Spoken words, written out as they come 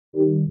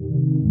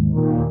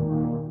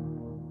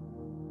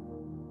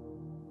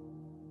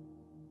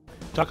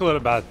Talk a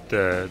little about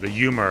the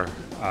humor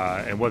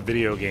and what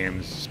video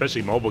games,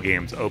 especially mobile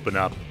games, open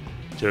up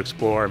to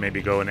explore,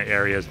 maybe go into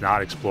areas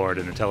not explored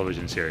in the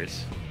television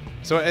series.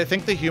 So I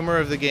think the humor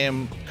of the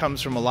game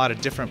comes from a lot of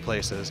different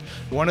places.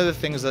 One of the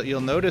things that you'll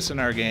notice in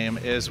our game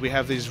is we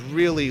have these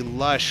really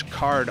lush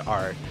card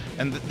art.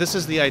 And this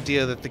is the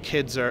idea that the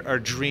kids are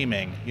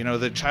dreaming. You know,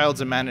 the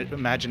child's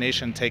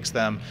imagination takes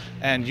them,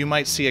 and you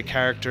might see a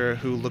character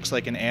who looks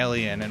like an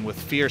alien and with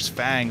fierce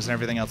fangs and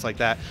everything else like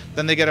that.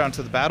 Then they get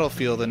onto the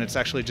battlefield and it's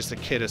actually just a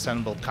kid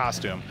assembled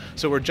costume.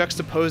 So we're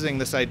juxtaposing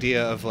this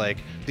idea of like,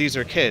 these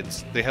are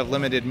kids, they have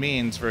limited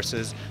means,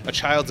 versus a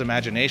child's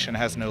imagination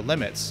has no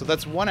limits. So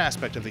that's one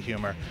aspect of the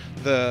humor.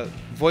 The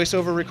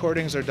voiceover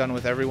recordings are done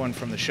with everyone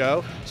from the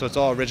show, so it's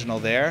all original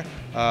there.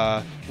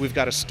 We've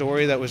got a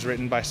story that was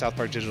written by South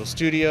Park Digital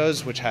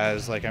Studios, which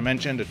has, like I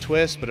mentioned, a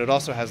twist, but it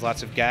also has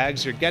lots of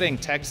gags. You're getting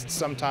texts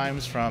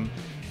sometimes from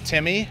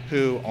Timmy,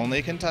 who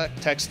only can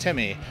text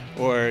Timmy,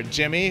 or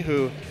Jimmy,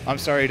 who, I'm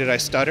sorry, did I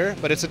stutter?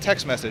 But it's a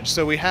text message.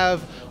 So we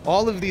have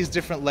all of these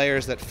different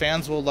layers that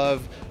fans will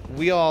love.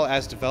 We all,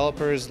 as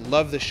developers,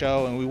 love the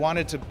show, and we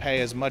wanted to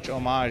pay as much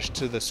homage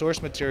to the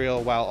source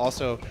material while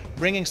also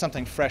bringing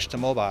something fresh to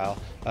mobile,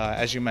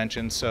 as you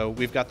mentioned. So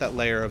we've got that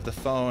layer of the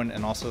phone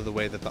and also the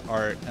way that the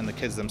art and the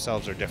kids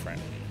themselves are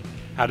different.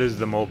 How does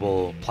the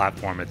mobile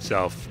platform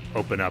itself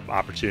open up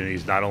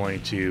opportunities not only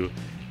to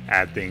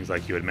add things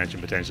like you had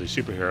mentioned, potentially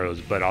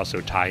superheroes, but also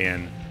tie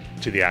in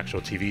to the actual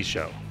TV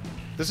show?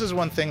 This is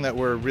one thing that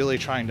we're really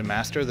trying to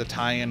master, the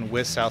tie-in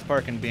with South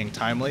Park and being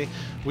timely.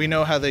 We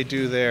know how they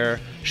do their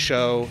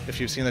show. If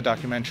you've seen the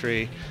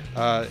documentary,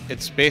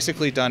 it's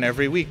basically done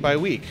every week by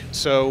week.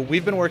 So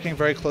we've been working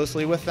very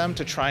closely with them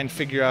to try and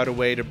figure out a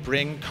way to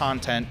bring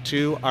content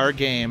to our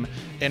game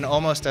in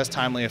almost as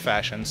timely a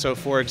fashion. So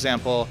for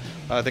example,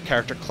 the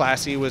character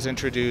Classy was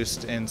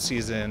introduced in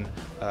season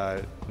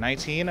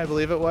 19, I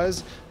believe it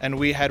was, and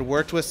we had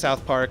worked with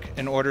South Park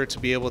in order to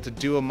be able to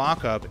do a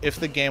mock-up. If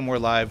the game were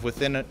live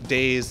within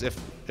days,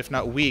 if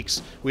not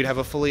weeks, we'd have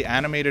a fully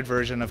animated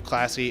version of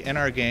Classy in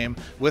our game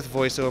with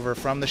voiceover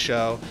from the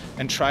show,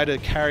 and try to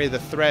carry the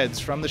threads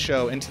from the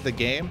show into the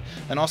game.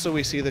 And also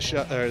we see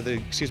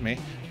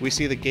we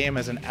see the game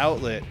as an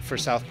outlet for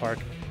South Park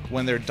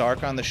when they're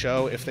dark on the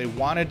show. If they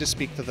wanted to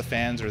speak to the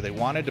fans or they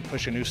wanted to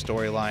push a new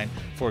storyline,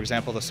 for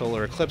example, the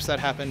solar eclipse that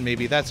happened,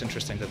 maybe that's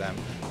interesting to them.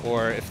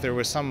 Or if there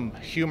was some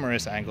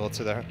humorous angle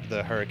to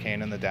the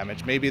hurricane and the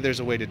damage, maybe there's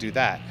a way to do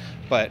that.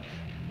 But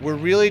we're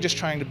really just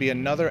trying to be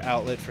another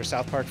outlet for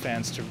South Park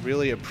fans to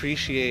really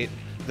appreciate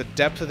the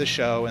depth of the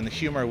show and the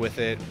humor with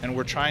it. And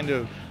we're trying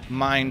to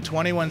mine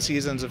 21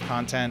 seasons of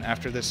content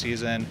after this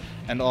season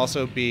and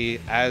also be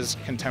as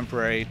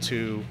contemporary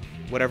to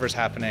whatever's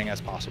happening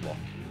as possible.